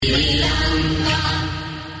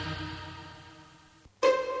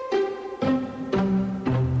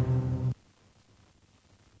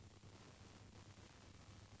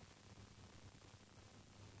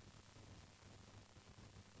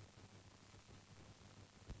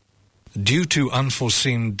Due to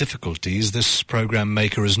unforeseen difficulties, this program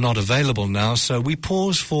maker is not available now, so we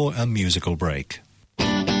pause for a musical break.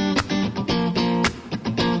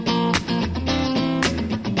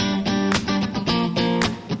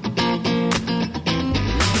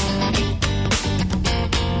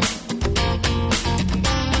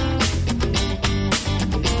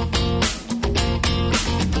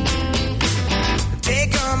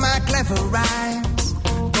 Take all my clever rhymes,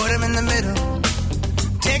 put them in the middle.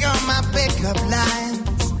 Take all my pickup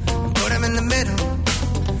lines, put them in the middle.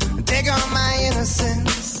 Take all my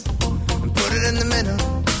innocence, put it in the middle.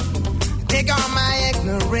 Take all my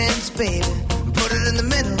ignorance, baby, put it in the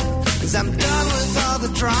middle. 'Cause I'm done with all the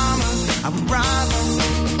drama, I would rather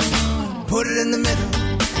put it in the middle.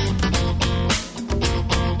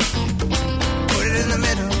 Put it in the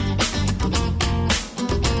middle.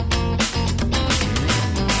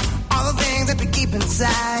 All the things that we keep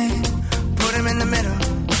inside, put them in the middle.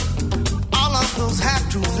 All of those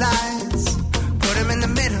half-truth lies, put them in the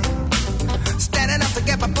middle. Standing up to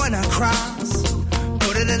get my point across,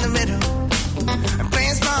 put it in the middle. And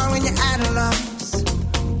playing strong when you're idle loves,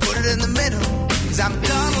 put it in the middle. 'Cause I'm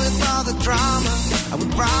done with all the drama, I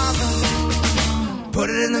would rather put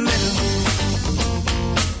it in the middle.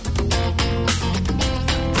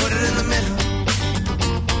 Put it in the middle.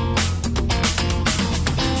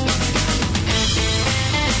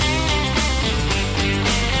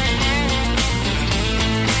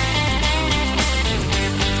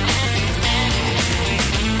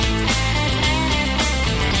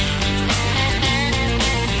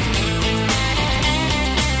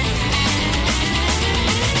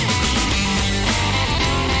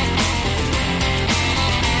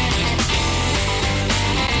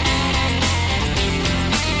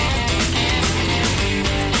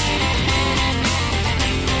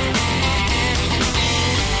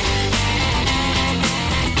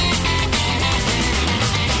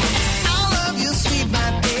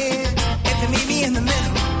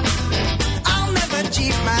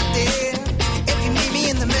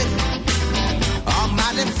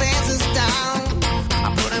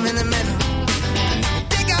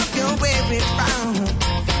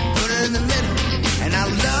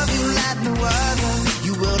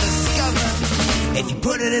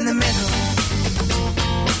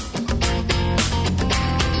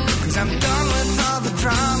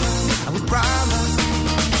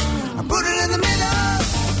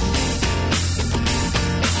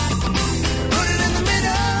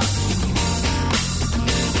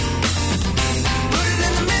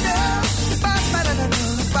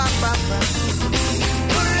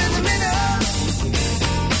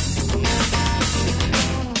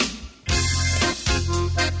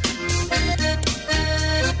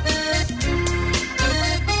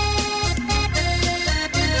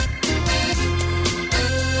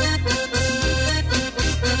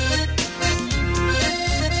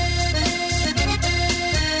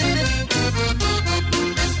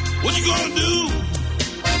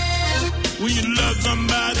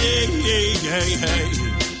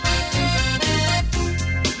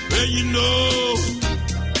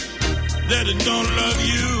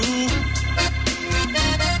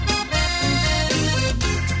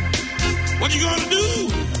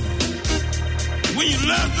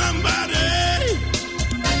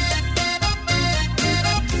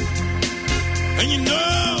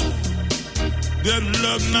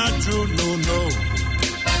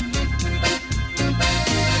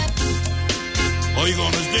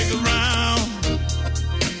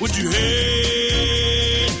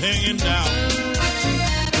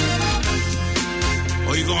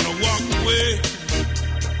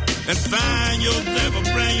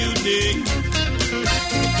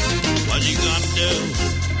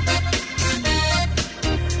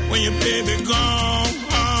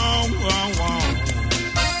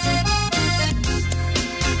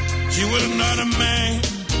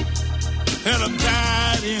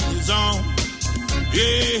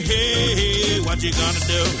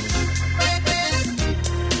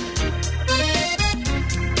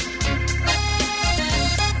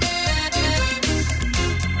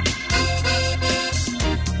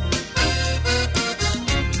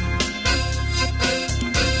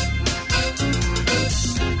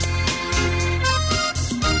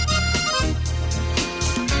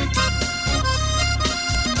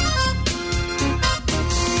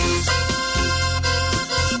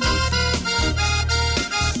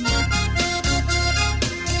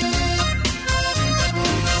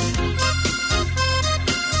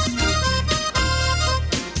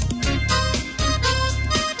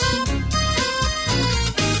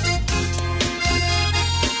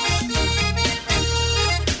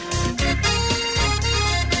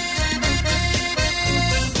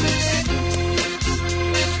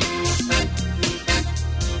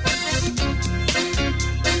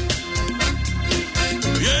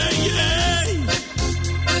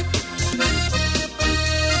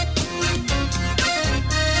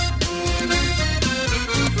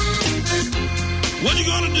 What you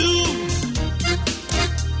gonna do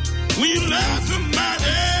when you love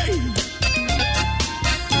somebody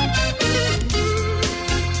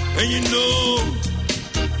and you know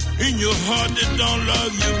in your heart they don't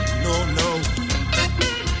love you? No, no.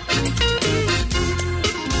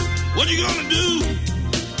 What you gonna do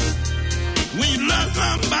when you love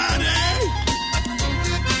somebody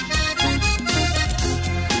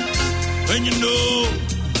and you know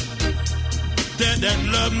that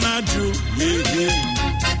love not true? Yeah, yeah.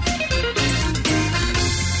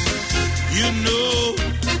 You know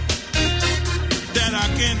that I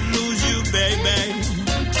can't lose you, baby.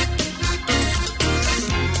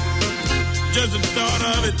 Just the thought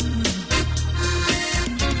of it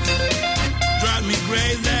drives me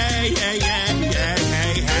crazy. Yeah, yeah, yeah,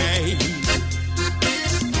 hey, hey.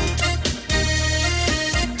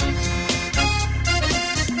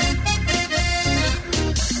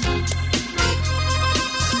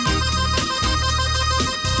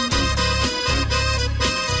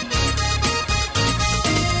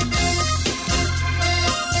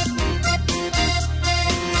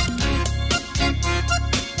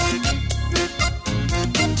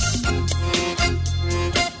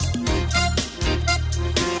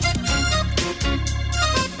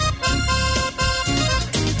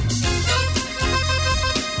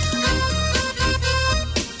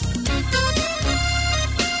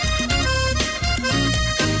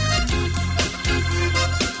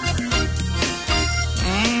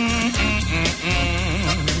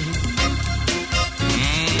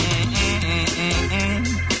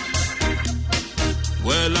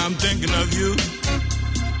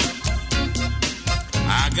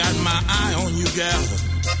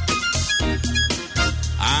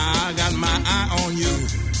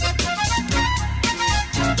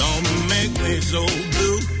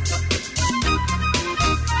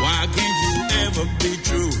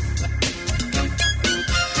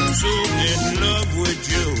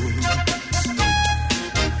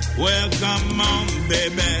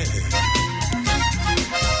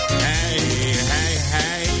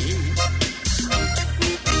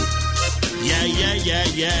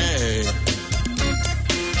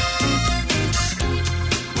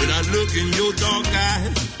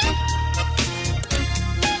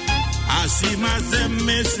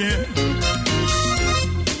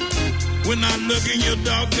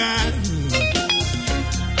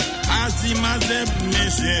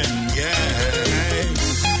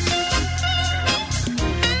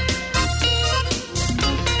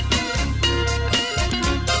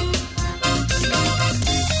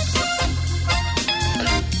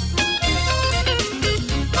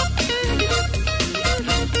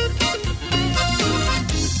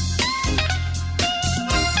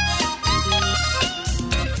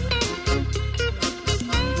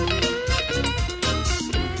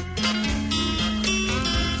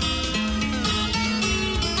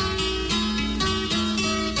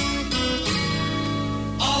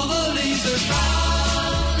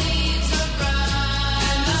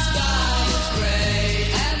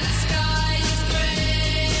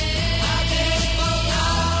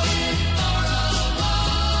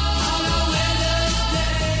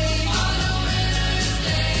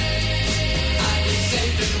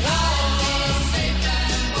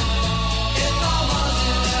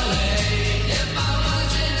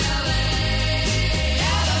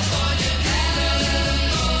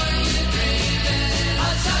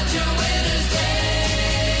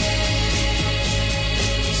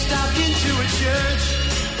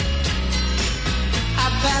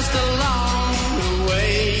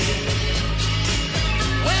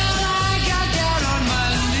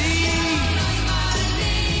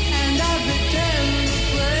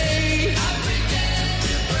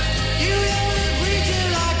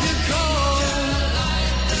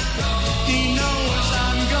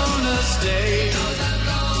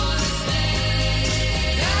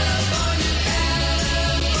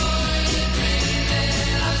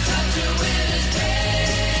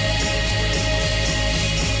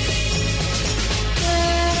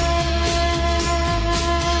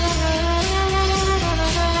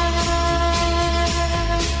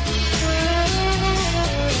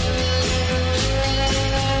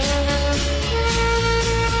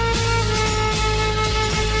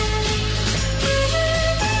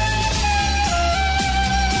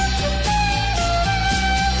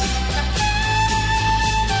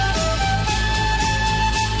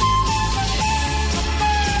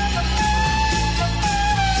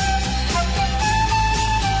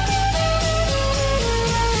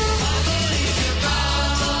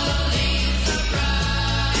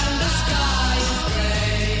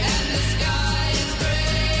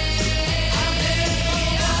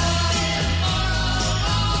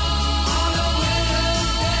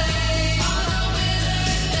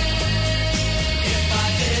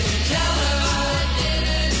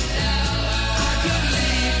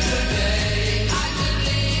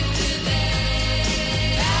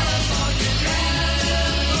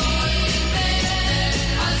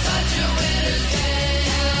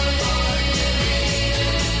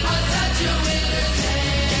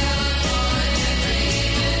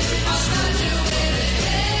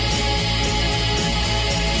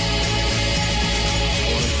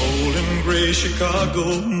 gray Chicago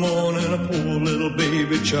morning, a poor little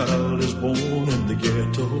baby child is born in the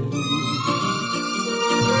ghetto.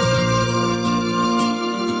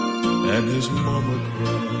 And his mama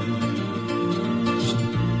cries.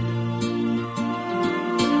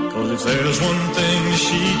 'Cause if there's one thing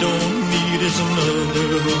she don't need, it's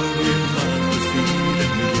another hungry mind to feed in the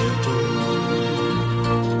ghetto.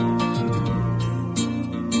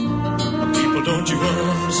 People, don't you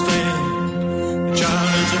understand? The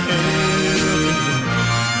child is a heaven.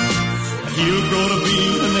 He'll grow to be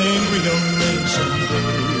an angry young man someday.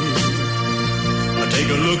 Now take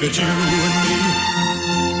a look at you and me.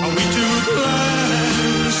 Are we too blind to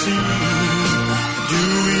see? Do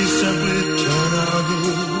we simply turn our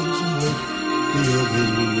heads and look the other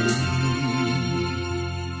way?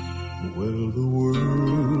 Well, the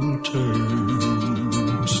world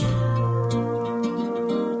turns,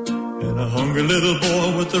 and a hungry little boy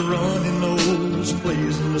with a runny nose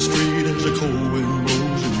plays in the street as the cold wind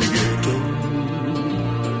blows in the ghetto.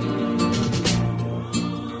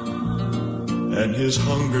 And his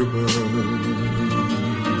hunger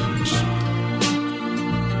burns.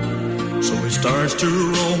 So he starts to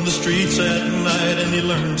roam the streets at night, and he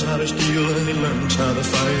learns how to steal, and he learns how to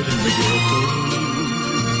fight in the ghetto.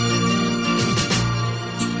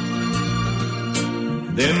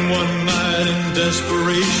 Then one night in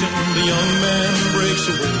desperation, the young man breaks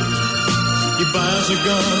away. He buys a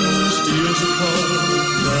gun, steals a car,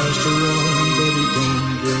 tries to run, but he don't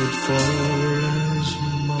get far. His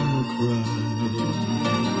mama cries.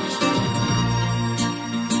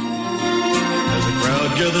 As the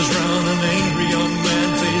crowd gathers round, an angry young man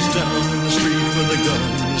face down in the street with a gun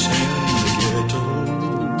in his hand in the ghetto.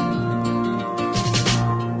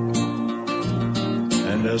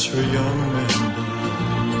 And as her young man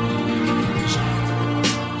dies,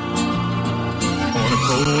 on a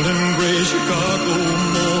cold and gray Chicago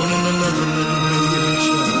morning, another little baby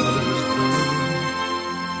child is born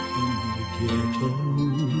in the ghetto.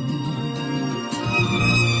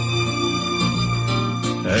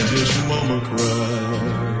 And his mama cried.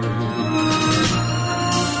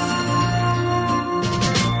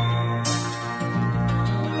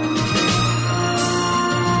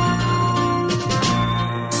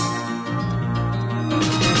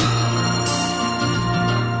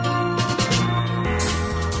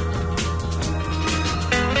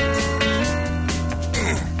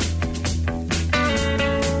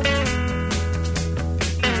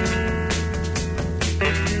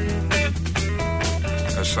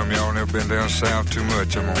 Been down south too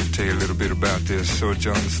much. I'm gonna tell you a little bit about this so that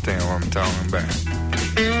you understand what I'm talking about.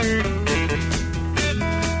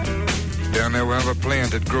 Down there we have a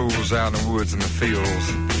plant that grows out in the woods and the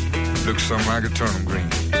fields. Looks something like a turnip green.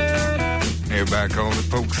 Everybody calls it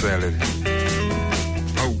poke salad.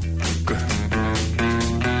 Poke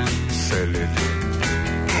salad.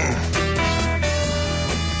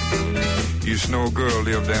 Used to know a girl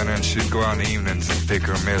lived down there, and she'd go out in the evenings and pick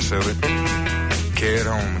her a mess of it, carry it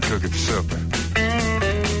home and cook it for supper.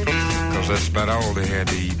 'Cause that's about all they had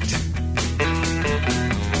to eat.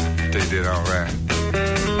 They did all right.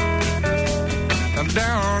 Now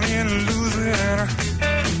down in Louisiana,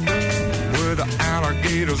 where the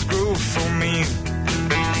alligators grow so mean,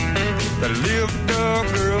 there lived a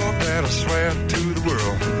girl that I swear to the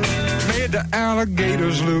world made the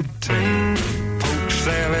alligators look tame. Poke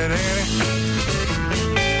salad, Annie.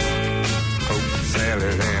 Poke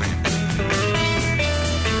salad, Annie.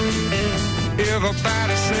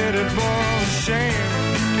 Everybody said it was a shame,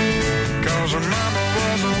 'cause her mama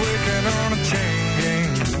was a wicked on a chain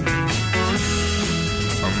gang.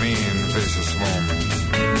 A mean, vicious woman.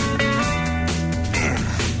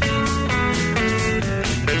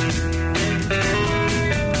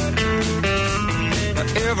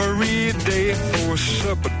 Every day for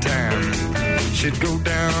supper time, she'd go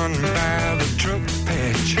down by the truck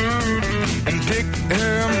patch and pick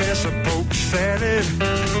her a mess of poke salad,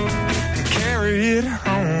 carry it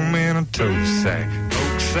home in a tote sack.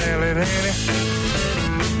 Poke salad, Annie.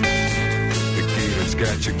 The gator's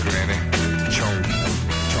got your granny. Chomp,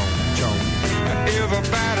 chomp, chomp.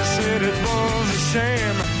 Everybody said it was a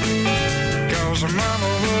shame, 'cause her mama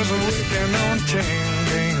was a wicked on chain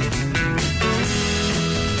gang.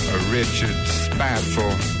 A wretched,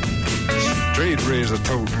 spiteful, straight razor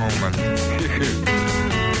tote woman.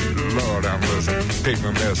 Lord, I must pick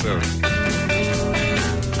my mess up.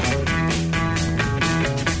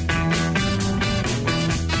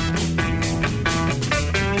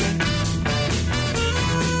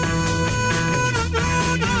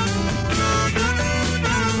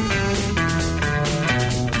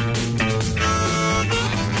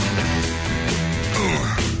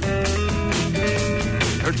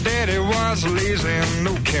 just lazy and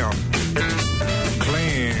no count.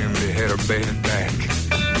 Claimed they had a bad back.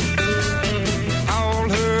 All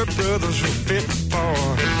her brothers were fit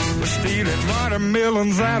for stealing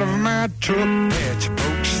watermelons out of my truck patch.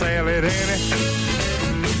 Poke salad, Annie.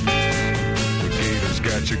 The gators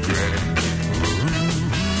got your granny.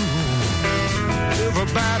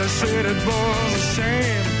 Everybody said it was a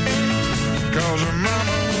shame, 'cause her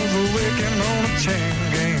mama was working on a chain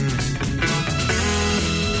gang.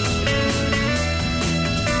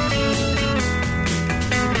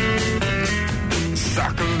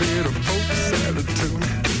 Sock a little poke salad to me.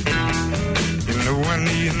 You know I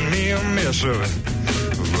need me a mess of it.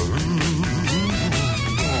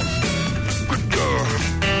 Good God.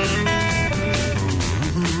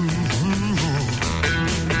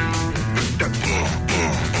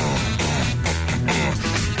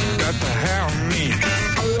 Got to have me.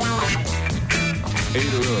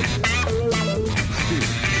 Ate her up.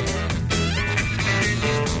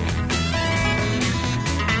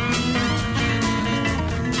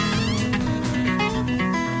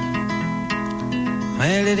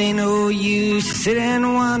 Well, it ain't no use to sit and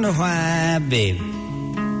wonder why, baby.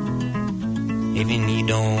 Even you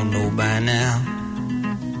don't know by now.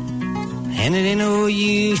 And it ain't no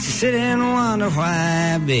use to sit and wonder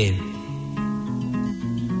why, baby.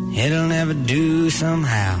 It'll never do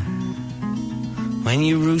somehow. When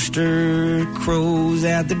your rooster crows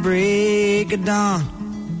at the break of dawn,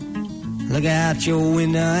 look out your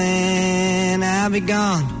window and I'll be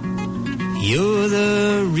gone. You're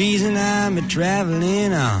the reason I'm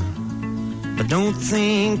traveling on. But don't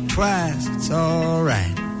think twice, it's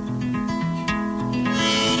alright.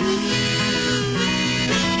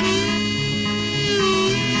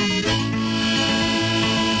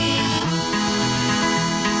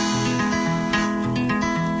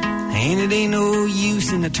 And it ain't no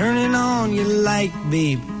use in turning on your light,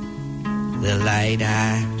 babe. The light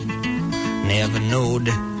I never knowed.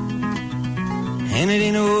 And it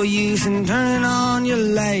ain't no use in turning on your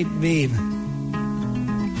light, babe.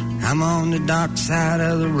 I'm on the dark side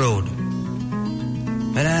of the road.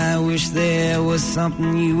 But I wish there was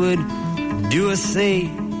something you would do or say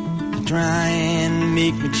to try and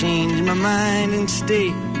make me change my mind and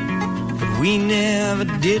stay. But we never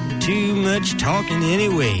did too much talking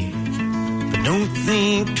anyway. But don't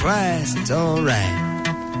think twice, it's alright.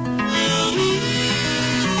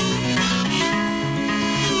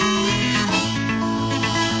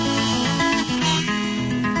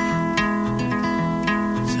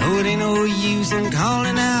 It ain't no use in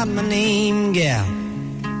calling out my name, gal,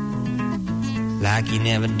 like you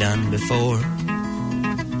never done before.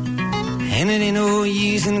 And it ain't no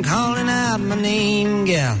use in calling out my name,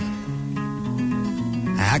 gal.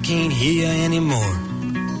 I can't hear you anymore.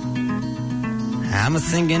 I'm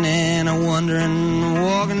a-thinking and a-wondering,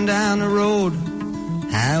 walking down the road.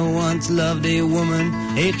 I once loved a woman,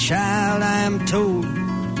 a child I'm told.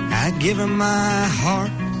 I give her my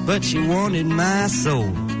heart, but she wanted my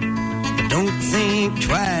soul. Don't think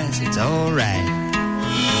twice, it's alright.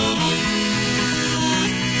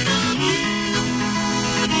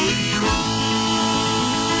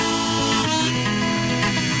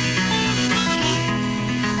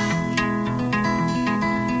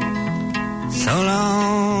 So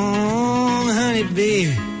long, honey,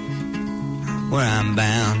 baby, where I'm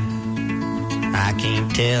bound, I can't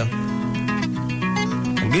tell.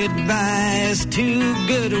 Goodbye is too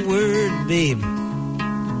good a word, baby.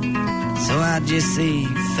 So I just say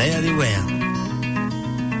fare thee well.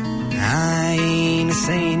 I ain't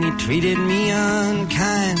saying you treated me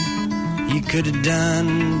unkind. You could have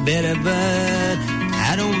done better, but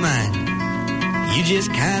I don't mind. You just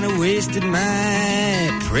kind of wasted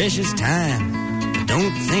my precious time. But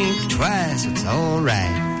don't think twice, it's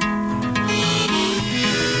alright.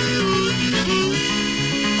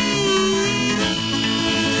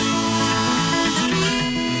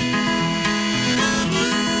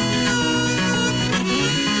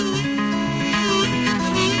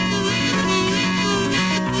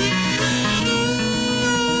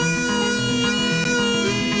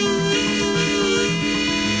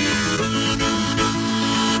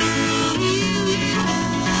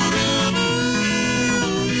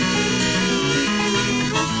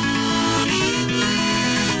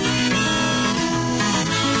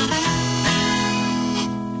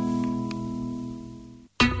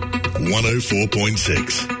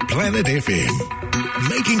 .6 Planet FM,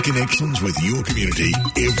 making connections with your community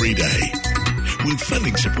every day, with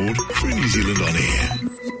funding support through New Zealand On Air.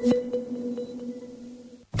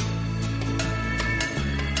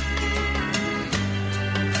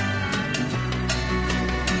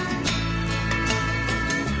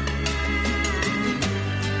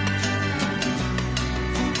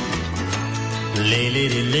 lay,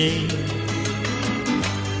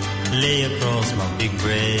 lay across my big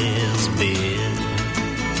brass bed.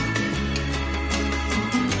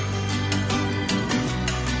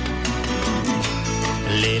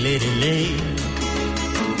 Lay,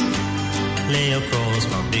 lay across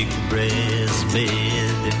my big brass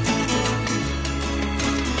bed.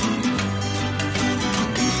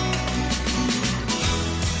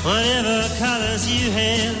 Whatever colors you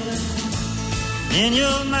have in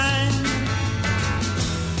your mind,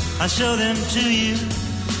 I'll show them to you,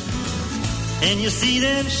 and you'll see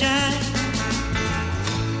them shine.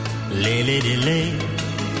 Lay, lay,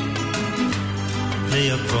 lay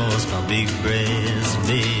across my big brass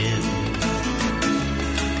bed.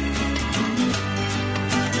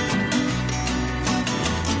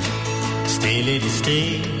 Stay, lady,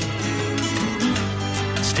 stay,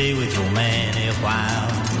 stay with your man a while.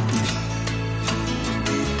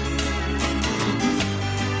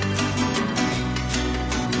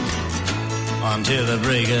 Until the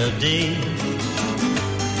break of day,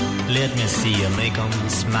 let me see you make 'em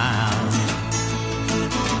smile.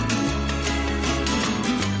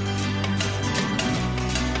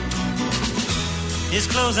 His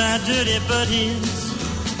clothes are dirty, but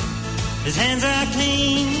his hands are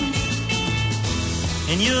clean.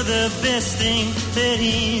 And you're the best thing that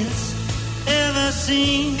he's ever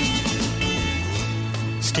seen.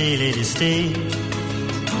 Stay, lady, stay,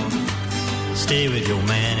 stay with your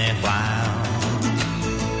man a while.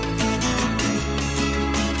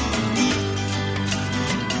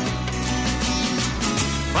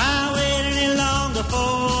 Why wait any longer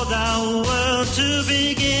for the world to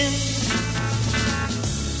begin?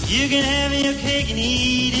 You can have your cake and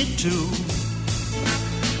eat it too.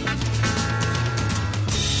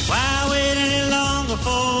 Why wait any longer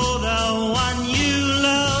for the one you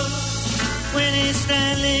love when he's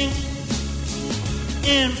standing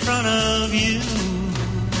in front of you?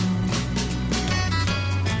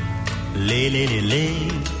 Lay, lay, lay,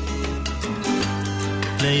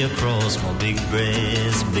 lay across my big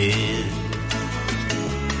brass bed.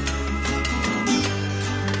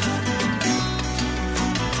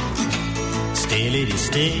 Stay, lady,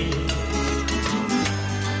 stay,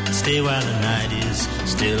 stay while the night is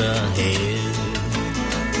still ahead.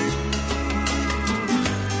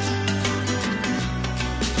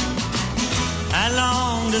 I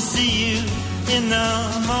long to see you in the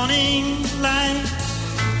morning light.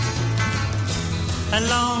 I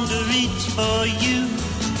long to reach for you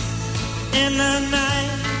in the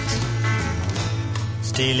night.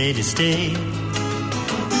 Stay, lady, stay,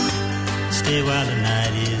 stay while the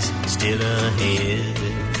night is still ahead.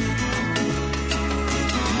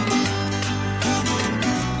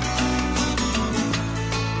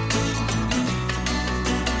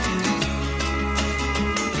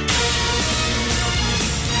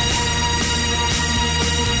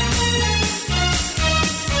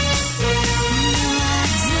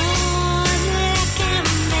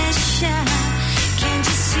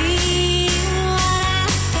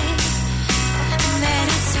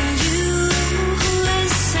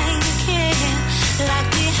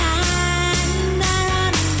 Like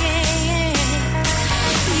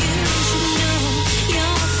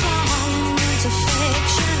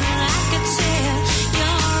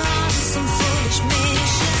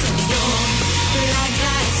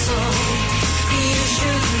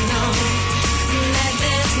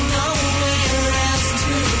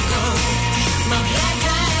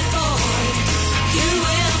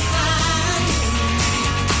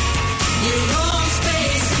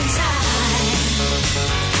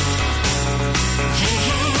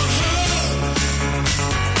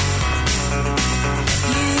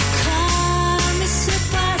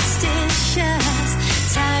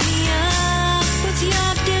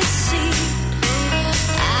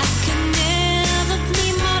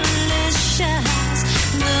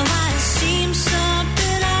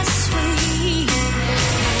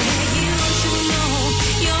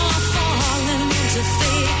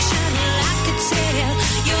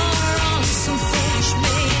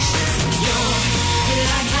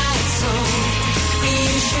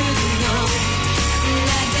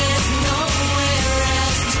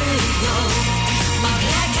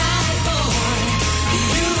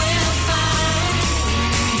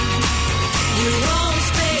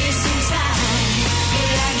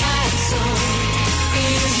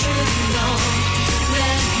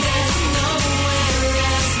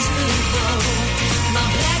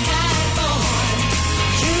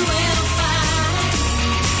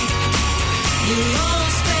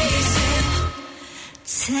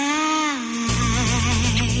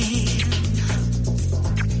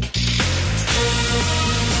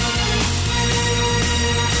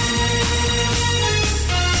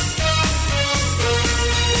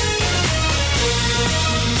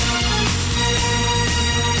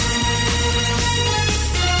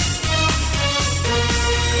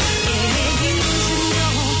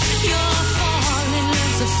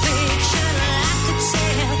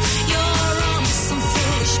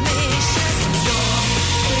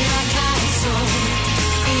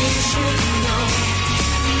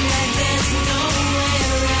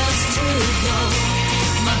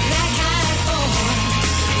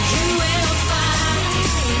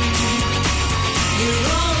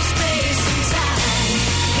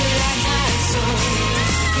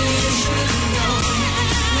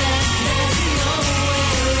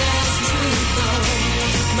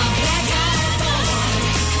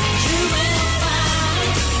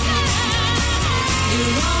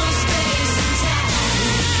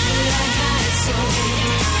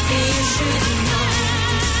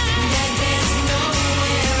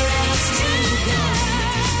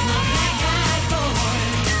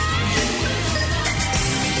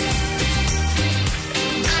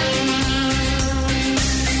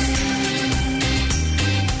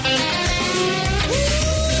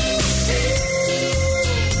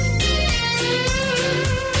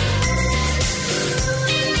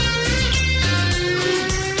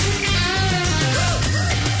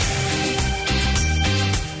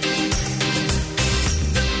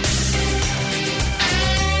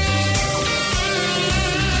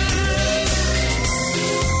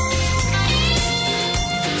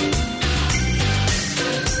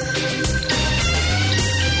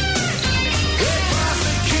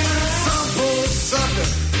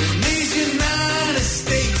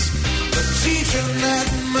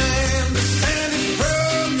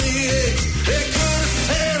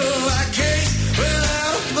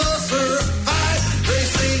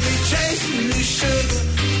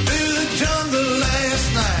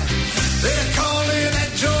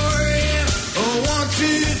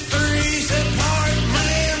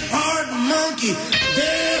monkey,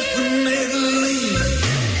 definitely.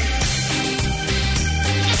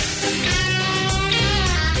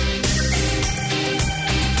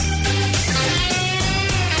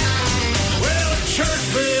 Well, a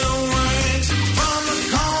church bell rings from the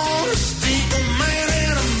corner steeple, man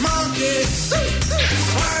in a monkey suit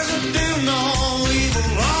swears to do no evil,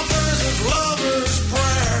 offers his lover's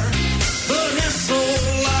prayer, but his soul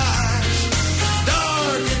lies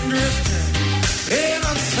dark and drifting and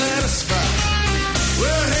unsatisfied.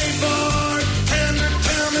 Well, hey, bartender,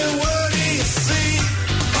 tell me what do you see?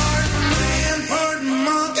 Part man, part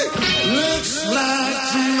monkey, looks like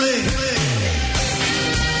to me.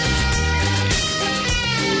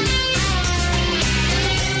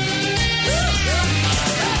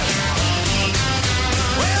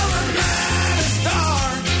 Well, the night is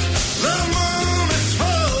dark, the moon is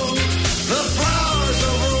full, the flowers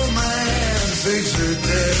of romance fix her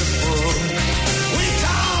dead full. We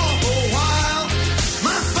talk a while,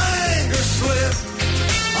 my fingers slip,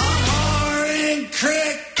 our heart ain't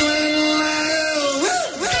crickling loud.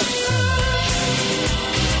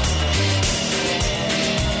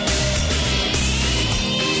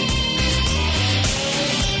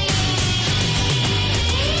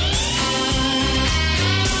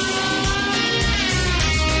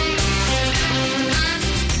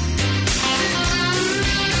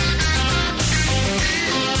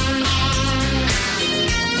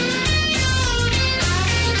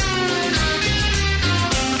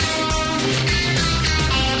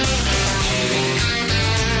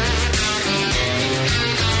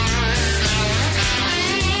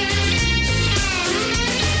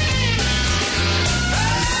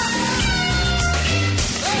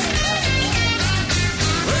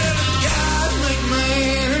 Well, did God make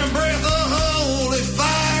man in a breath of holy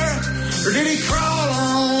fire? Or did he crawl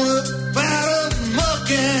on up out of muck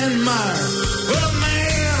and mire? Well, a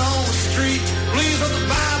man on the street believes what the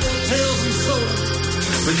Bible tells him so.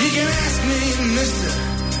 But you can ask me, mister,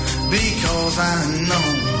 because I know.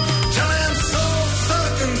 Tell them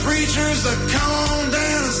soul-sucking preachers to come on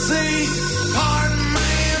down and see. Part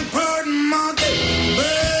man, part monkey,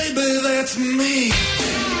 baby, that's me.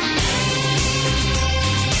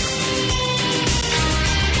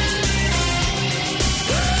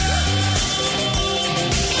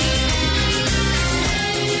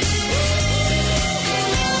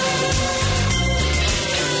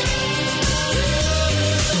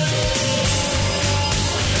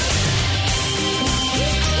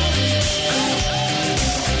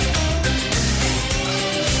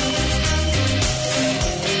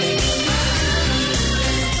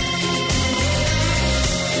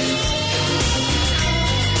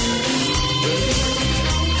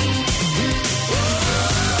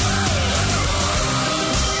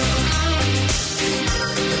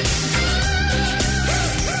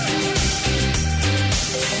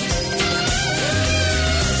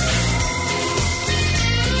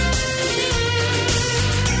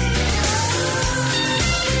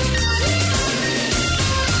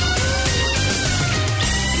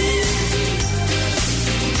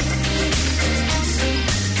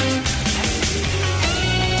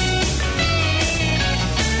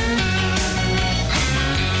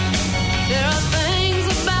 There are things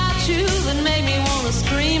about you that make me want to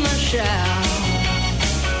scream or shout.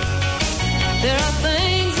 There are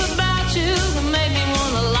things about you that make me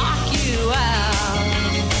want to lock you out.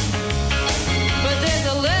 But there's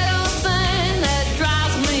a little thing that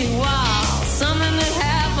drives me wild, something that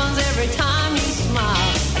happens every time you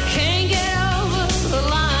smile. I can't get over the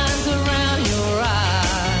lines around your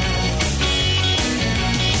eyes.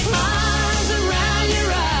 Lines around your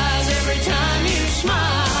eyes every time you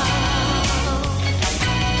smile.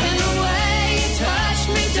 And the way you touch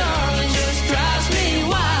me, darling, just drives me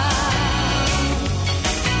wild.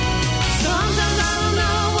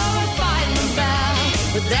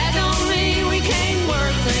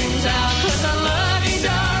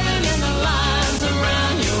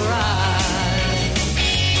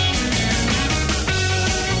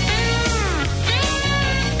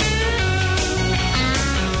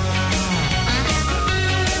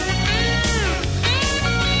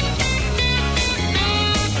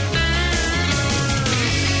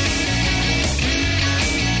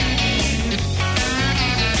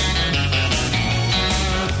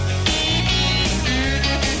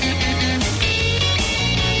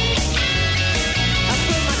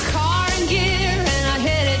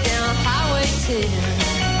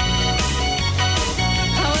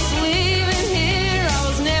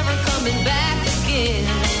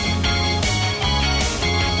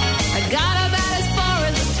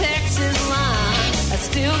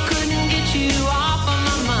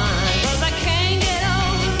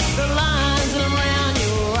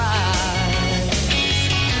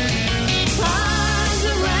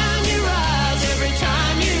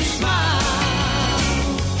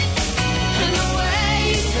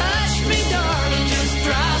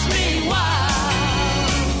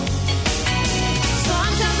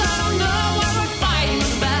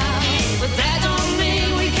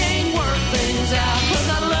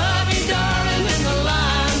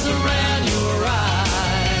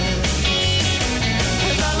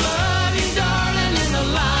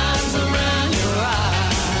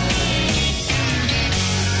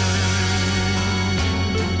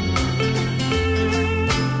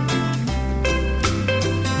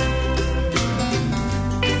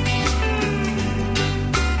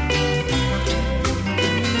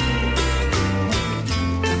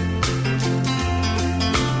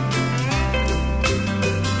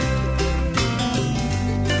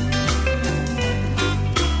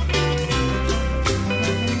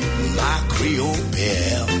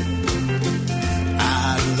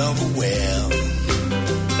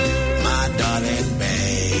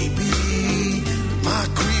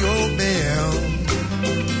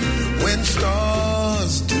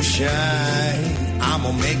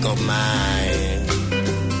 of mine,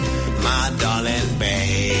 my darling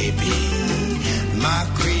baby, my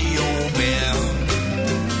Creole belle.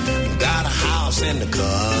 Got a house in the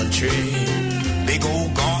country, big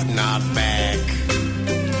old garden out back,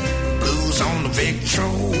 blues on the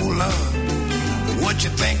Victrola. What you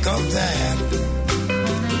think of that?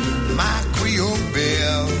 My Creole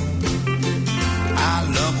belle, I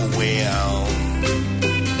love her well.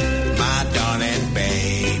 My darling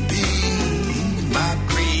baby, my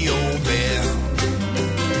Creole belle.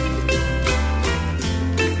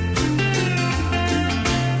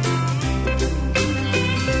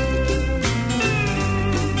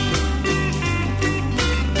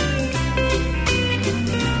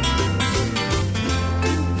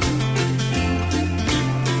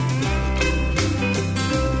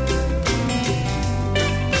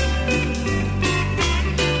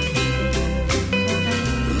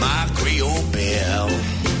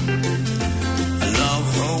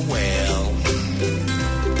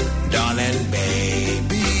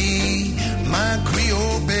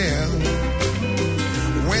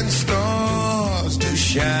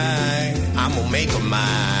 Shine, I'm gonna make her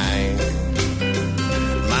mine.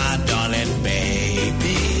 My darling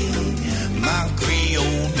baby, my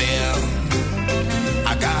Creole belle.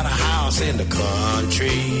 I got a house in the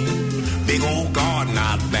country, big old garden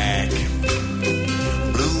out back,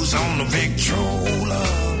 blues on the Victrola.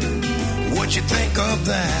 What you think of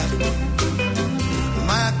that?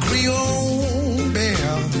 My Creole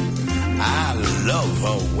belle, I love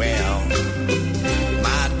her well.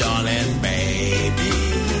 My darling baby,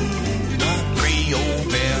 my Creole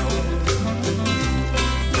belle.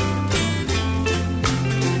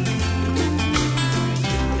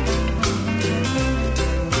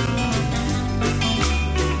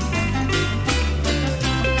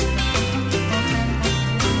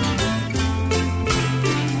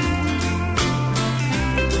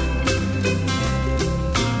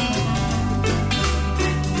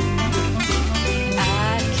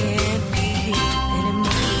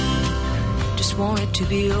 Want it to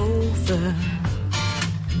be over,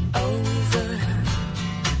 over.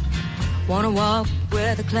 Wanna walk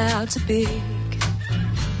where the clouds are big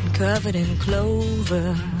and covered in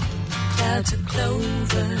clover, clouds of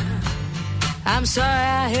clover. I'm sorry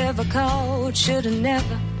I ever called, should've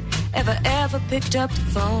never, ever picked up the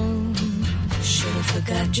phone. Should've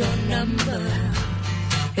forgot your number.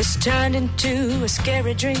 It's turned into a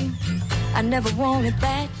scary dream. I never wanted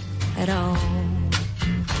that at all.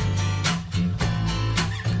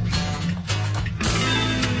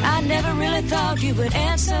 I never really thought you would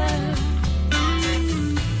answer.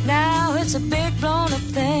 Now it's a big blown up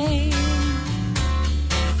thing.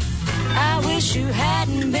 I wish you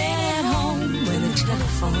hadn't been at home when the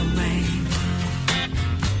telephone rang.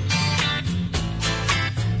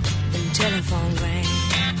 The telephone rang.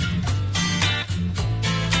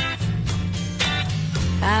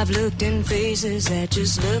 I've looked in faces that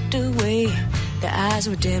just looked away. Their eyes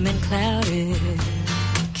were dim and clouded.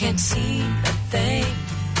 Can't see a thing.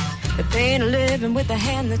 The pain of living with the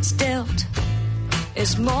hand that's dealt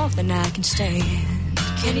is more than I can stand.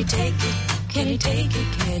 Can you take it? Can you take it?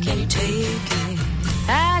 Can you take it?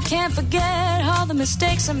 I can't forget all the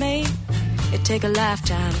mistakes I made. It'd take a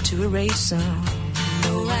lifetime to erase them.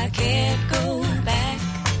 No, I can't go back.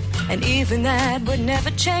 And even that would never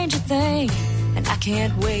change a thing. And I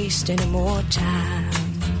can't waste any more time.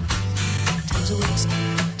 Time's a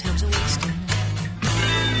wasting. Time's a wasting.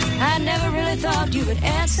 I never really thought you would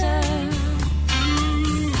answer.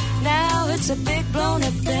 Now it's a big blown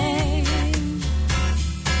up thing.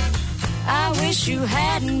 I wish you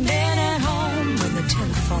hadn't been at home when the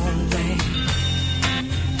telephone rang.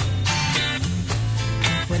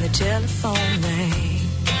 When the telephone rang.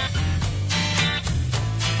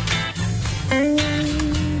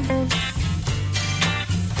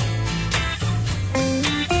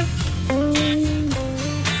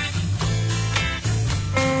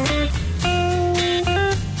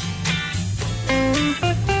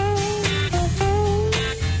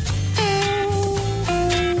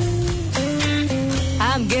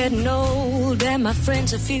 Getting old and my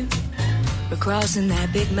friends are few. We're crossing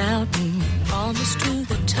that big mountain, almost to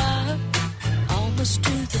the top, almost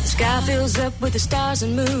to the sky fills up with the stars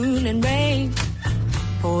and moon, and rain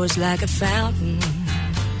pours like a fountain,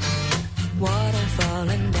 water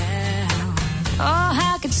falling down. Oh,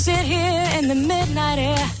 I could sit here in the midnight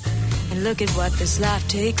air and look at what this life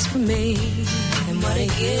takes from me and what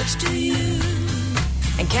it gives to you,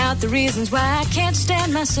 and count the reasons why I can't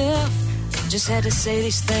stand myself. Just had to say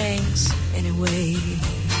these things anyway.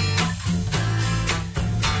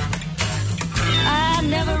 I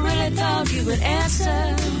never really thought you would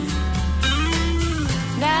answer.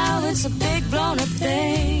 Now it's a big blown up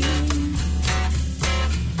thing.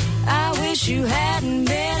 I wish you hadn't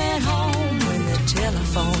been at home when the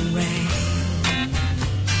telephone rang.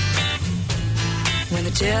 When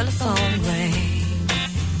the telephone rang.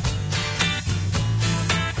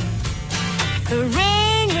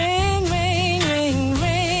 Ring, ring, ring, ring,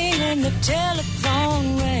 ring, when the telephone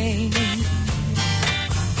rang.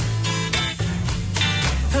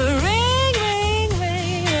 Ring, ring,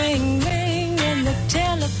 ring, ring, ring, when the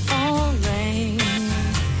telephone rang.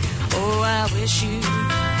 Oh, I wish you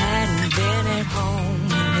hadn't been at home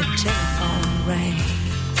when the telephone rang.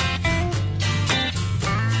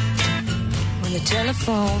 When the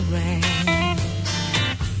telephone rang.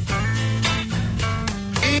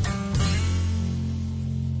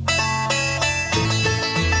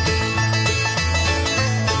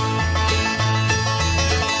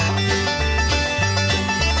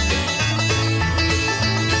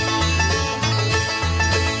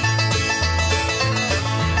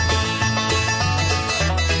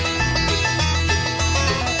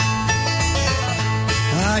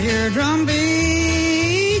 I hear drum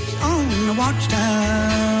beats on the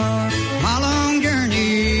watchtower. My long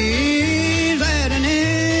journey's at an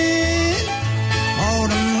end.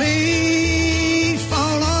 Autumn leaves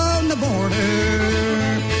fall on the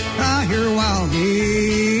border. I hear wild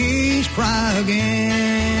geese cry again.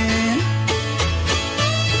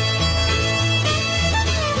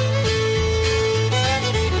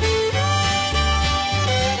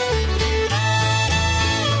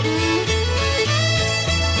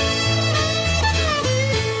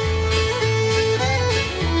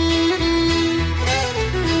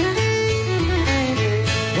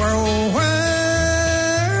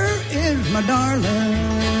 My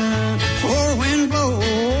darling, for wind blow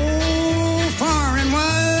far and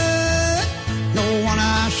wide. No one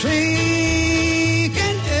I see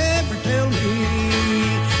can ever tell me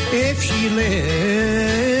if she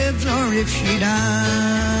lives or if she dies.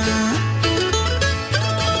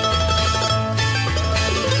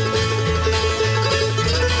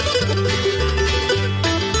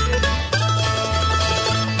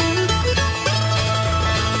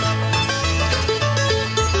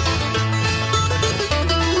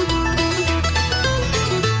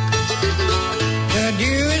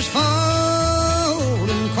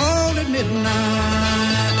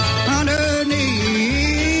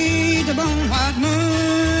 Underneath the bone white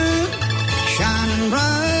moon, shining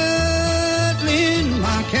brightly in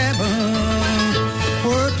my cabin,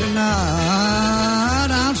 where tonight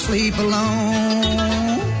I'll sleep alone.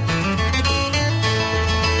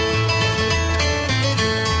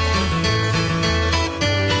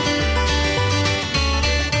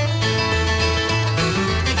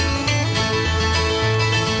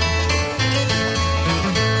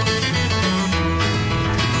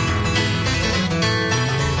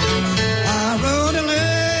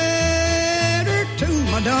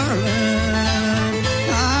 Darling,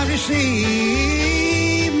 I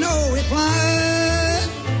received no reply.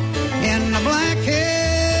 In the black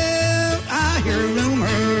hill, I hear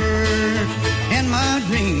rumors. In my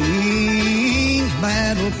dreams,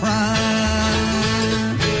 battle cry.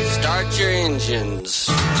 Start your engines.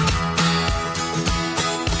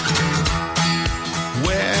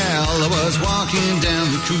 Well, I was walking down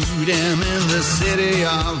the Kudam in the city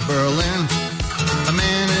of Berlin. A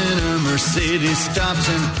man in a Mercedes stops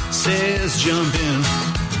and says, jump in.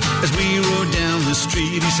 As we rode down the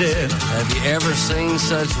street, he said, have you ever seen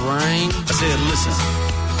such rain? I said, listen.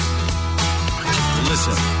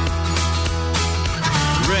 Listen.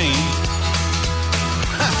 Rain.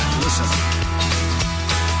 Ha, listen.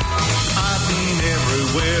 I've been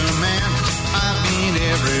everywhere, man. I've been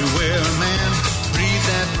everywhere, man. Breathe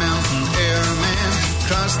that mountain air, man.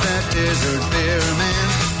 Cross that desert bare, man.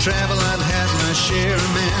 Travel, I've had my share,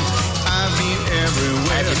 man. I've been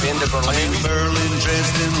everywhere. Have you been to Berlin? I've been Berlin,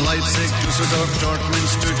 Dresden, Leipzig, Dusseldorf, Dortmund,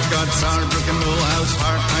 Stuttgart, Saarbrücken, Mulhouse,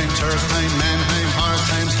 Parkheim, Turkheim, Mannheim,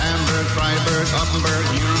 Hartheim, Hamburg, Freiburg, Offenburg,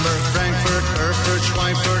 Nuremberg, Frankfurt, Erfurt,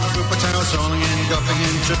 Schweinfurt, Wuppertal, Solingen,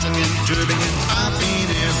 Göppingen, Tübingen, Tübingen. I've been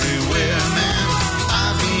everywhere, man.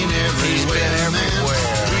 I've been everywhere, man.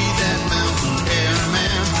 Breathe that mountain air,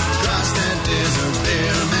 man. Cross that desert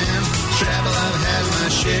bare, man. Travel, I've had my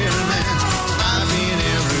share, man. I've been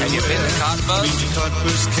everywhere. Have you been to Cottbus? Been to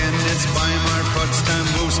Cottbus, Chemnitz, Weimar, Potsdam,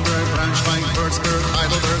 Wolfsburg, Braunschweig, Würzburg,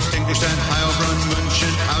 Heidelberg, Ingolstadt, Heilbronn,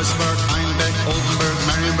 München, Augsburg, Einbeck, Oldenburg,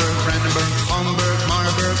 Marienburg, Brandenburg, Homburg,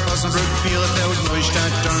 Marburg, Osnabrück, Bielefeld,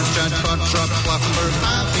 Neustadt, Darmstadt, Bottrop, Klaffenburg.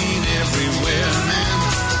 I've been everywhere, man.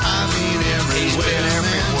 I've been everywhere,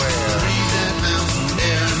 man. Breathe that mountain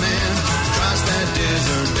air, man. Cross that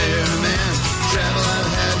desert bare, man. Travel,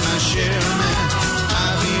 I've had my share, man.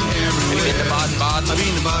 I've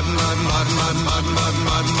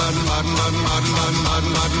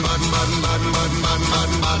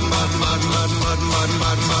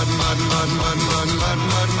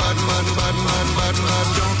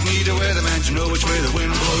Don't need a weatherman to know which way the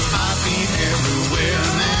wind blows. I've been everywhere,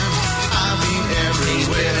 man. I've been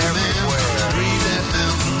everywhere, man. Breathe that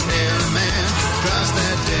mountain air, man. Cross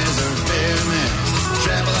that desert bare, man.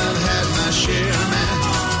 Travel, I've had my share, man.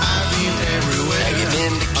 I've been everywhere. I've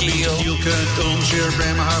been to Kiel, Kielkut, Domscher,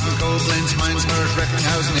 Bremerhaven, Koblenz, Mainzburg,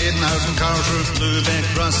 Recklinghausen, Edenhausen, Karlsruhe, Lübeck,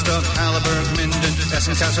 Rostock, Halleberg, Minden,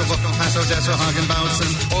 Essen, Kassel, Bochum, Passau, Dessau, Hagen, Bautzen,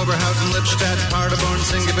 Oberhausen, Lippstadt, Paderborn,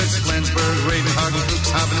 Singewitz, Flensburg, Redenhagen,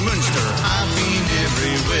 Cuxhaven, and Münster. I've been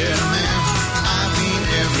everywhere, man. I've been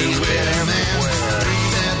everywhere, man.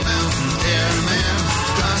 Breathe that mountain air, man.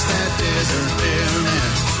 Cross that desert bare, man.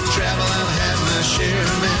 Travel, I've had my share,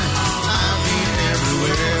 man. I've been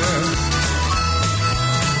everywhere.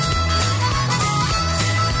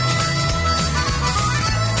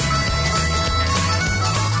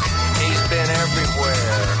 been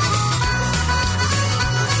everywhere.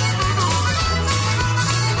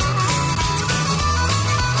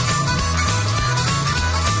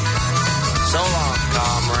 So long,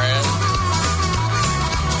 comrade.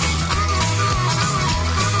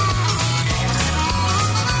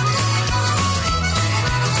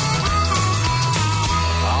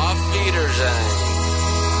 Auf Wiedersehen.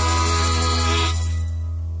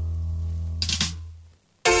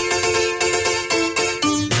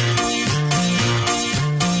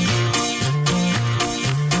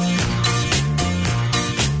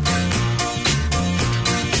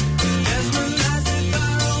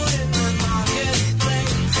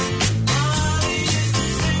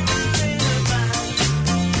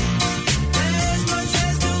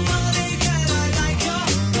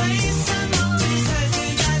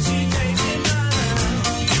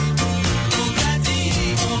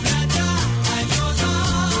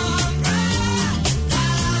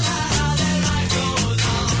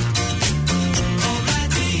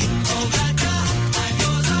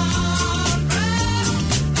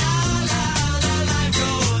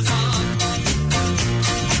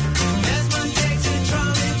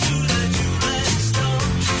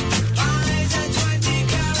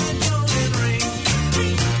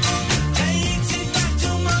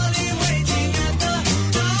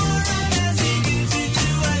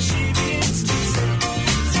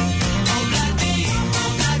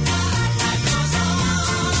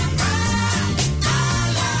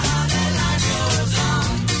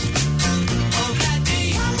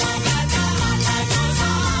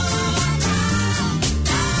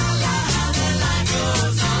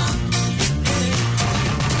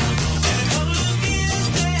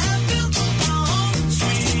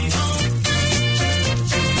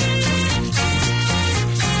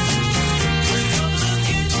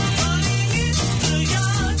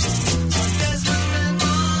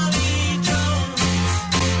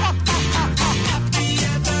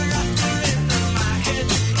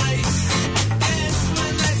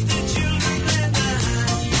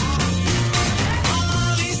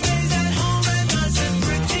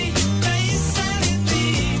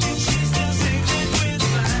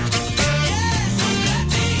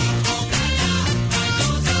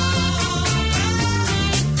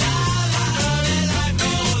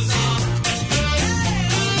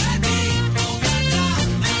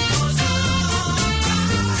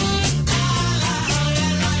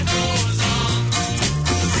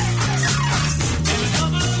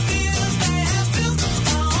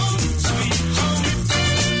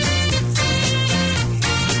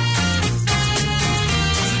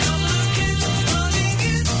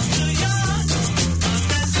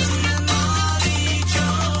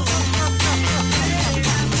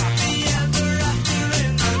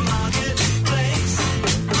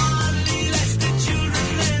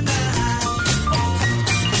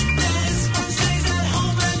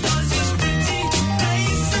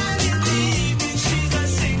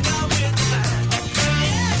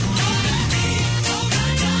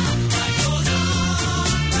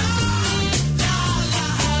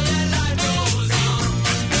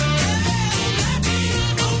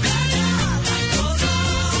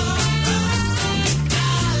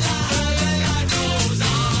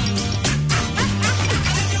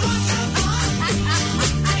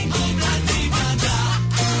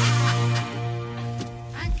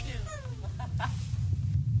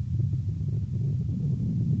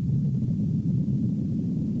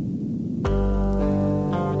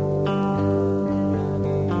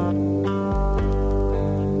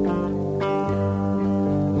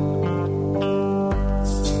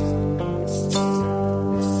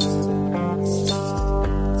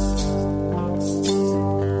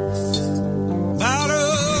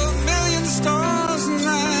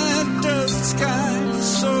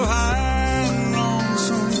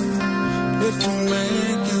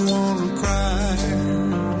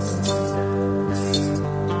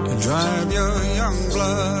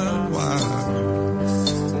 wide, wide.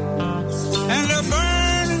 And the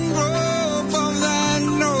burning grove of that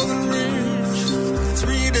northern ridge,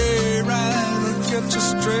 3-day ride will get you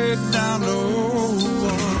straight down to old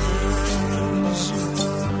boys.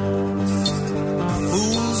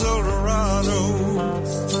 Fool's Eldorado.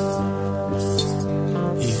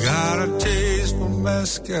 He got a taste for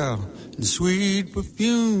mezcal and sweet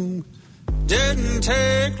perfume. Didn't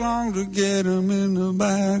take long to get him in the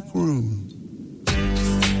back room.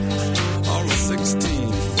 All of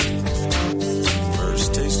 16,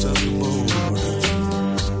 first taste of the border.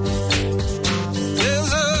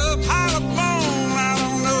 There's a pile of bone out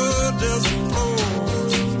on the desert floor.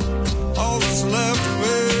 All that's left of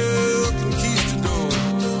El Conquistador,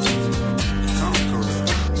 conqueror.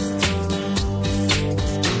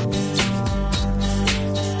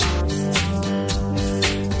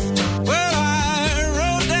 Well, I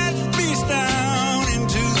rode that beast down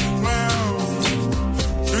into the ground,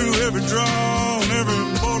 through every draw and every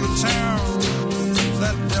border town.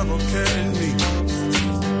 That devil carried me.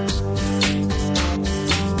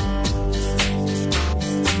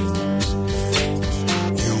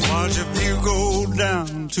 You watch if you go down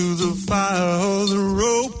to the fire of the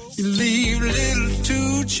rope, you leave little to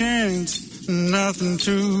chance, nothing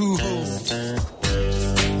to hope.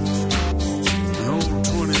 An old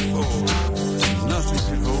 24, nothing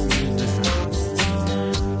can hold me down.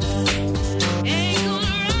 Ain't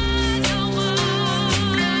gonna ride no more.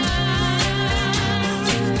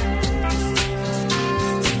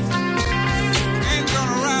 Ain't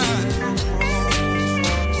gonna ride no more.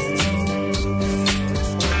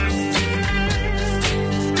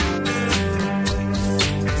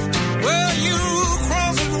 Well, you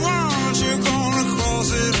cross it once, you're gonna cross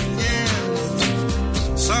it again.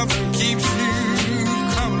 Something keeps you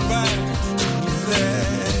coming back to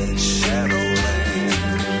that shadowland.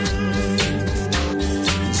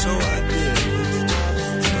 And so I did,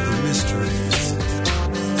 for the mysteries.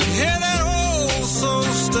 Hear that old soul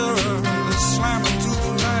stirrer slamming through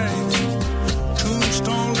the night.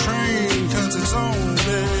 Tombstone train cuts its own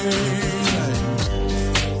daylight.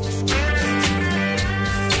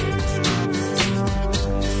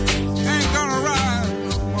 Ain't gonna ride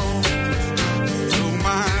no more. Though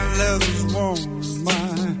my leather's worn,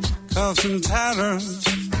 my cuffs and tatters,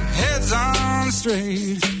 head's on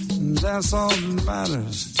straight, and that's all that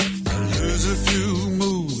matters. I lose a few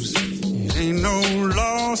moves, it ain't no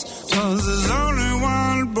loss, 'cause there's only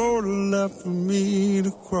one border left for me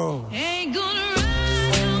to cross. Ain't gonna ride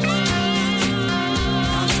no more.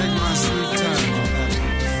 I'll take my sweet time on that.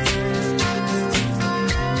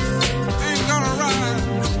 Ain't gonna ride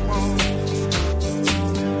no more.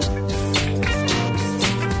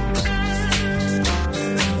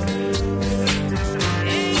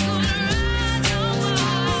 Ain't gonna ride no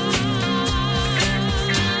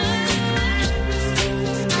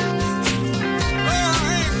Oh, I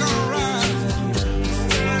ain't gonna ride.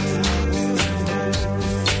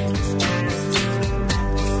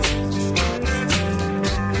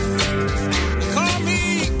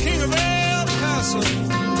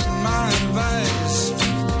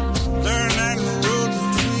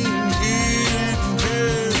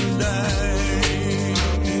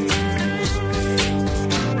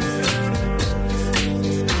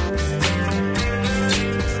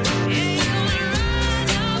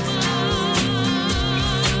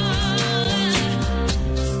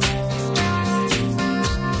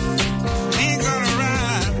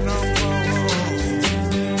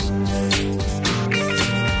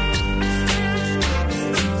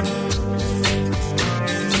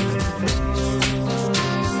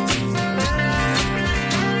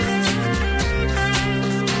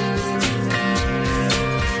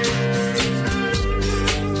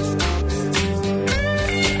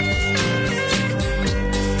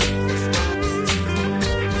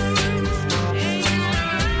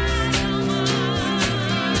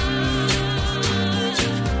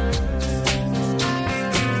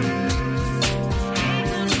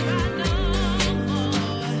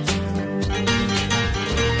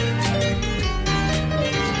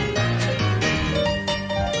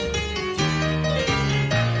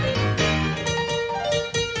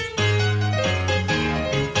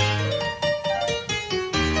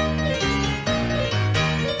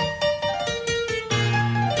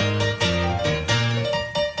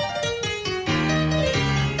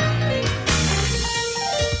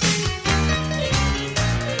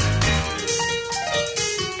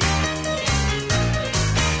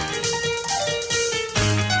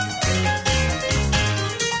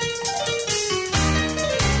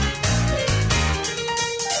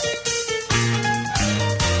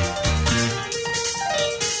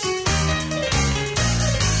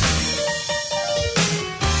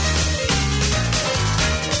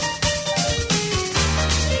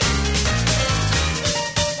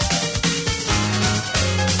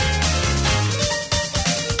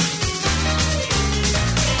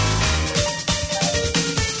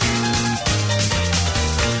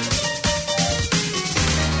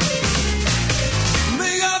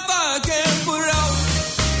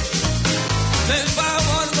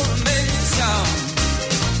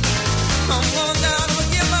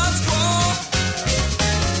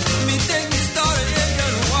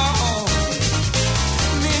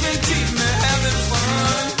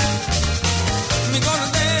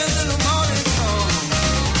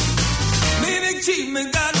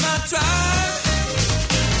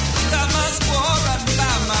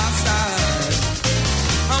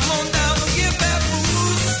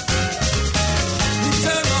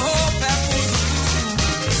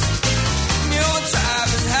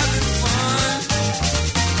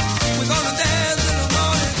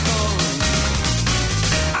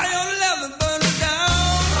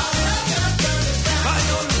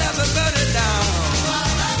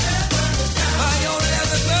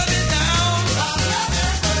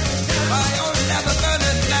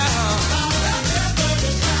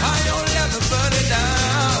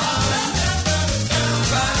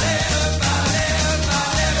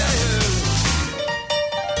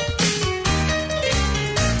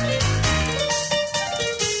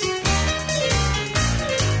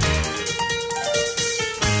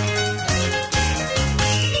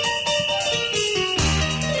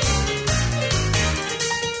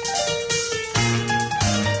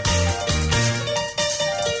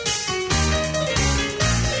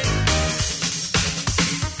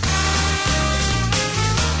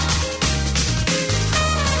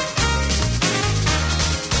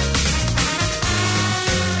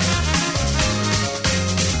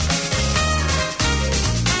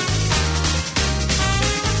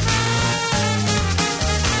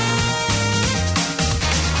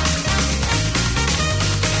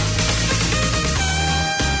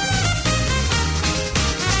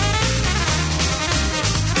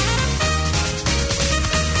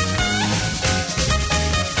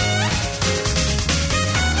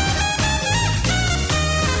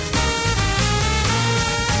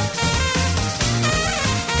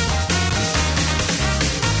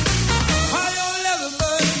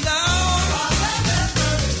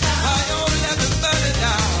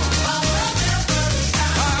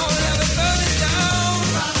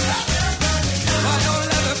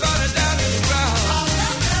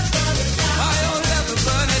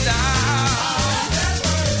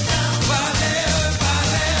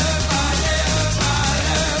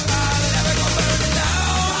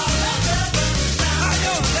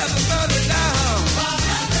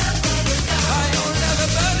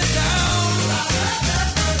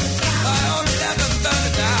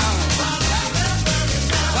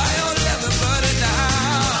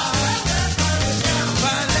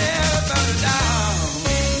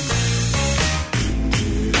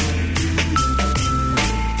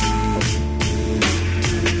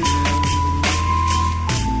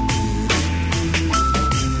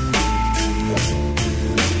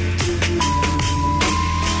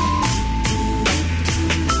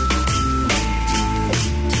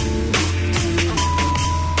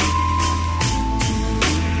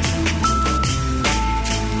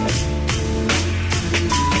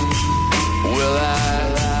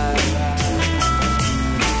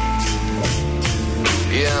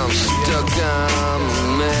 I'm stuck on a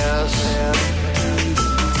mess,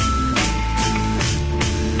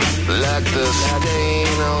 like the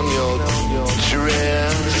stain on your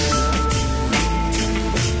dress.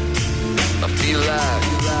 I feel like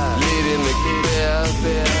Lady Macbeth.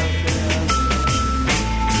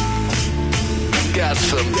 Got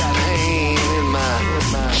some pain in my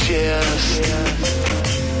chest,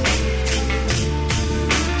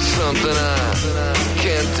 something I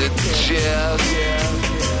can't digest.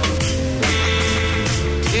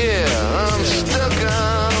 Yeah, I'm stuck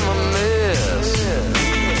on a mess.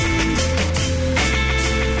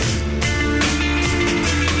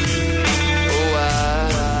 Oh,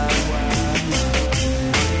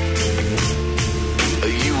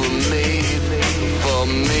 you were made for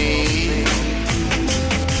me,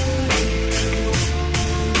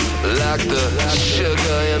 like the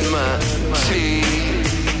sugar in my tea,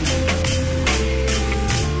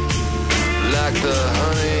 like the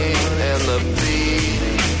honey and the bee.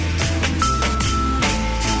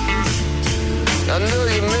 I know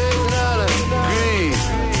you may not agree,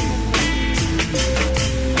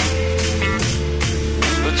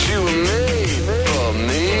 but you were made for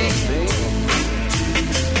me.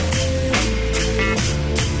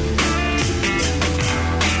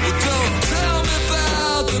 Well, don't tell me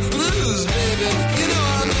about the blues, baby. You know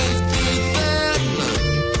I've been through that.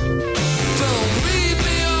 Don't read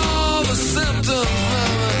me all the symptoms,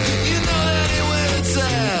 mama. You know anyway it's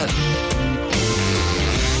at.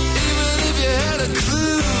 Even if you had a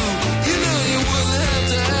clue, you know you wouldn't have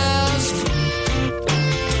to ask.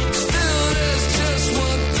 Still, there's just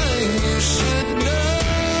one thing you should know.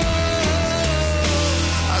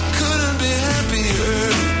 I couldn't be happier.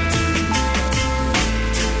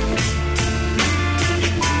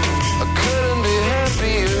 I couldn't be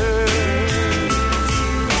happier.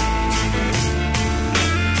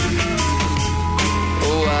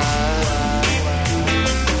 Oh,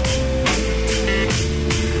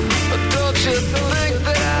 don't you think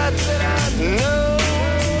that I know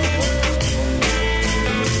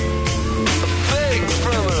a fake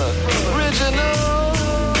from an original?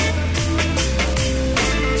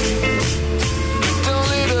 Don't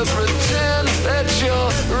need to pretend that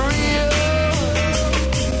you're real.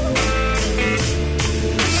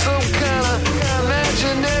 Some kind of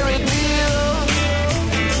imaginary deal.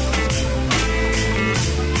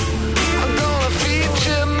 I'm gonna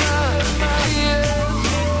feature my fears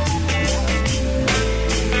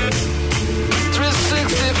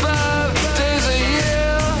 365 days a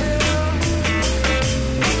year.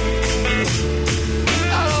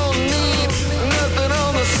 I don't need nothing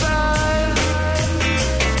on the side.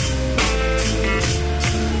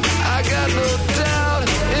 I got no doubt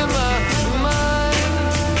in my mind,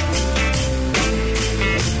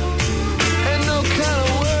 and no kind of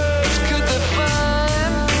words could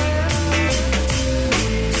define.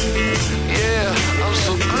 Yeah, I'm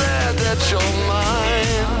so glad that you're mine.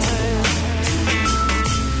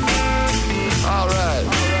 All right,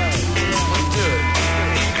 let's do it.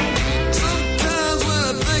 Sometimes when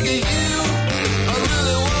I think of you, I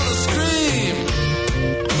really want to scream.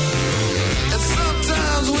 And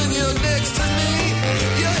sometimes when you're next to me,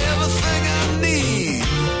 you're everything I need.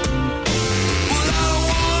 Well, I don't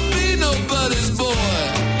want to be nobody's boy.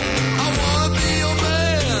 I want to be your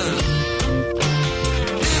man.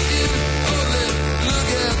 If you only look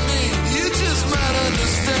at me, you just might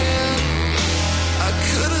understand. I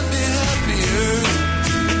couldn't be happier.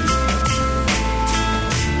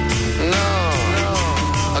 No,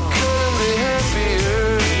 I couldn't be happier.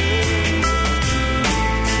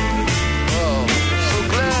 Oh, so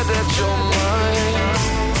glad that you're mine.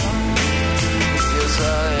 Yes,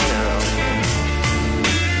 I am.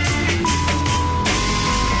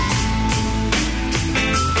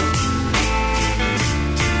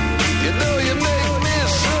 You know you make me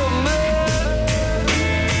so mad.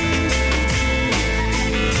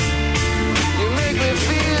 You make me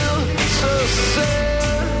feel so sad.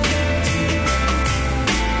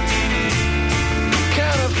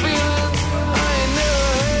 Kind of feeling I ain't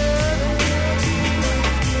never had.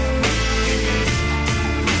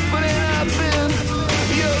 But ain't I been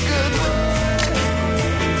your good boy?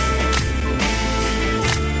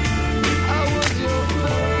 I was your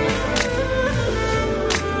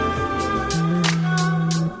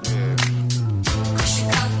Kuşu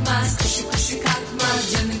kalkmaz, kuşu kalkmaz,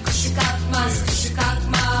 canın kuşu kalkmaz, kuşu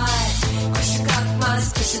kalkmaz. Kuşu kalkmaz,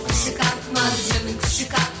 kuşu kalkmaz, canın kuşu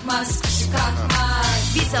kalkmaz, kuşu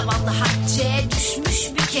kalkmaz. Bir zavallı hacciye düşmüş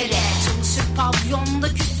bir kere, çalışır pavyonda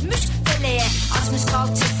küsmüş feleğe. Açmış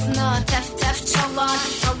kalçasını tef tef çalar,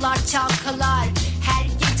 sallar çalkalar her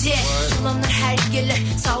gece. Sulanır her gele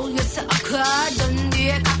salyası akar. Dön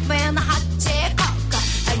diye kalkmayana hacce kalkar.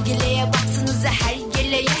 Her geleye baksanıza her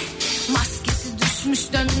geleye. Maskesi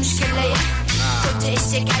düşmüş dönmüş geleye. Koca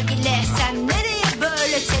eşek her gele sen nereye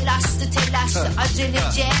böyle telaşlı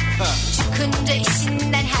acelece. Çıkınca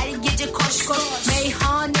işinden her gece koş koş.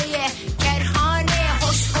 Meyhaneye kerhaneye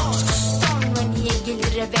hoş hoş. Sonra niye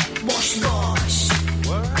gelir eve boş boş.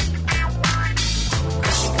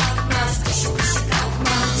 Kışı kalkmaz, kışı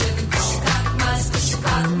kalkmaz, canım kışı kalkmaz, kışı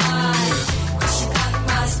kalkmaz. Kışı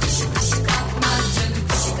kalkmaz, kışı kalkmaz, canım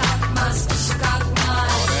kışı kalkmaz, kışı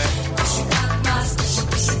kalkmaz. Kışı kalkmaz,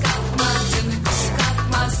 kışı kalkmaz, canım kışı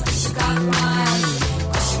kalkmaz, kışı kalkmaz.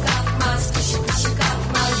 Kışı kalkmaz, kışı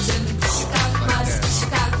kalkmaz, canım kışı kalkmaz, kışı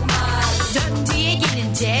kalkmaz. Dön diye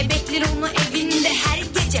gelince bekler onu evinde her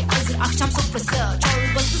gece. Hazır akşam sofrası,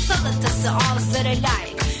 çorbası, salatası ağızlara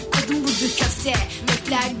layık. Kadın budu köfte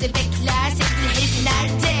bekler de bekler. Sevgili herif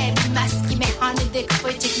nerede bilmez ki meyhanede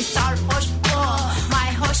kafayı çekmiş sarhoş. Oh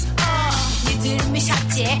my hoş oh. Yedirmiş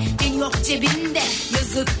hacce bin yok cebinde.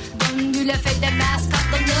 Yazık döndü laf edemez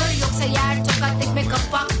katlanır. Yoksa yer tokat ekmek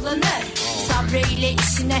kapaklanır. Sabreyle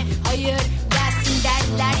işine hayır gelsin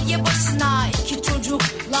derler ya başına. İki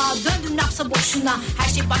çocukla döndün yapsa boşuna. Her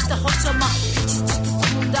şey başta hoş ama küçük çıktı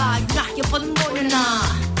sonunda. Günah yapalım boynuna.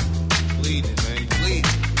 Bleeding, man.